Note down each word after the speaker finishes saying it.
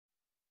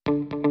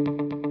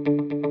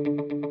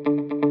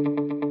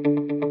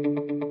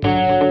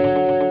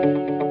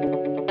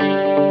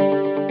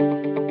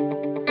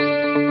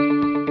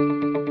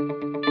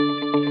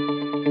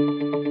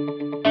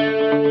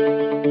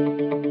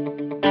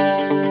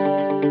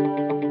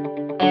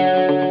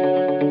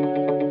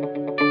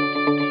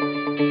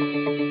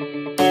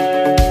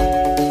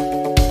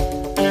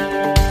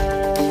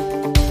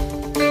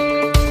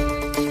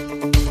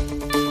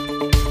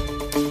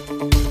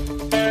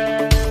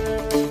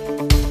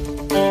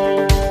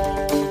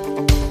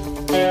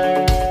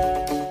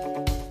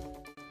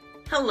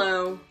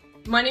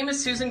My name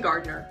is Susan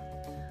Gardner.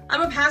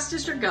 I'm a past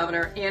district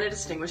governor and a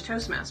distinguished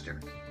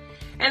Toastmaster.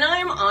 And I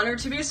am honored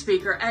to be a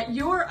speaker at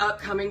your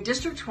upcoming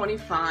District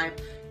 25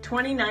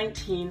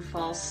 2019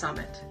 Fall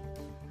Summit.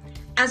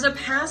 As a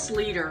past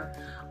leader,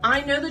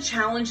 I know the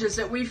challenges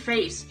that we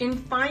face in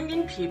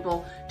finding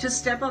people to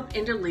step up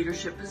into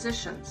leadership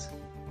positions.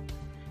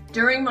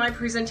 During my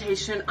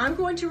presentation, I'm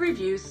going to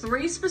review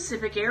 3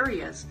 specific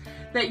areas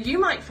that you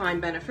might find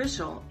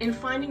beneficial in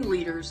finding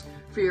leaders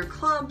for your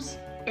clubs,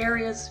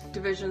 areas,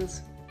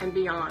 divisions, and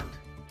beyond.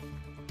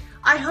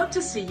 I hope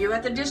to see you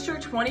at the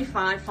District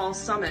 25 Fall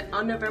Summit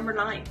on November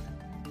 9th.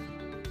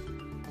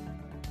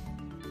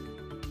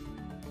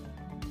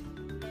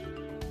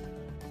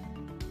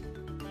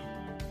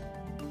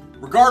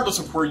 Regardless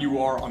of where you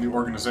are on the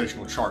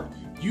organizational chart,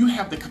 you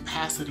have the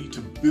capacity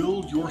to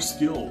build your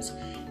skills,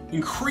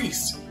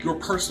 increase your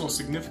personal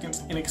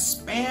significance, and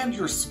expand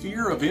your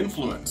sphere of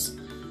influence.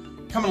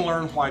 Come and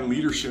learn why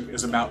leadership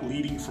is about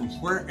leading from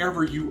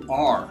wherever you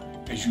are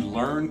as you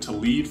learn to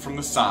lead from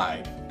the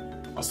side.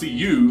 I'll see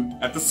you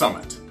at the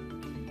summit.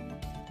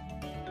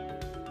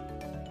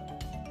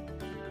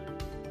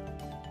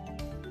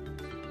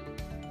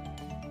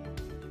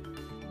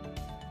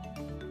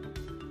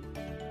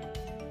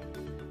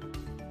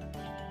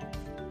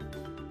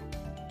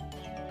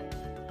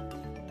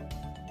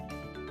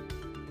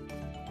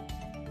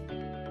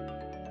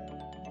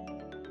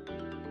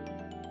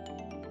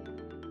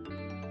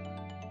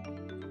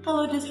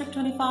 Hello District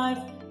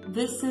 25,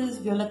 this is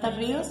Violeta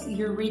Rios,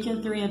 your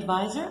Region 3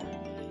 advisor,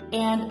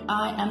 and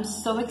I am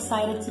so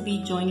excited to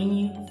be joining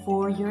you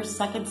for your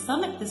second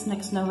summit this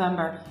next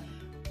November.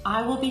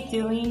 I will be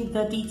doing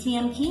the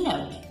DTM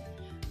keynote,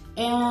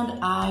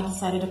 and I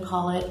decided to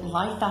call it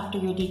Life After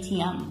Your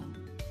DTM,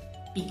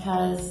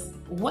 because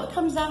what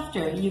comes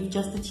after you've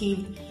just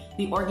achieved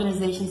the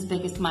organization's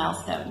biggest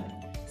milestone?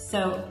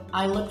 So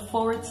I look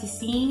forward to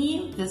seeing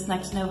you this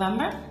next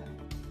November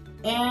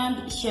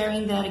and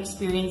sharing that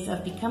experience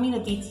of becoming a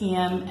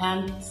DTM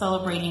and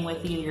celebrating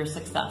with you your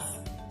success.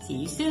 See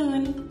you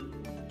soon.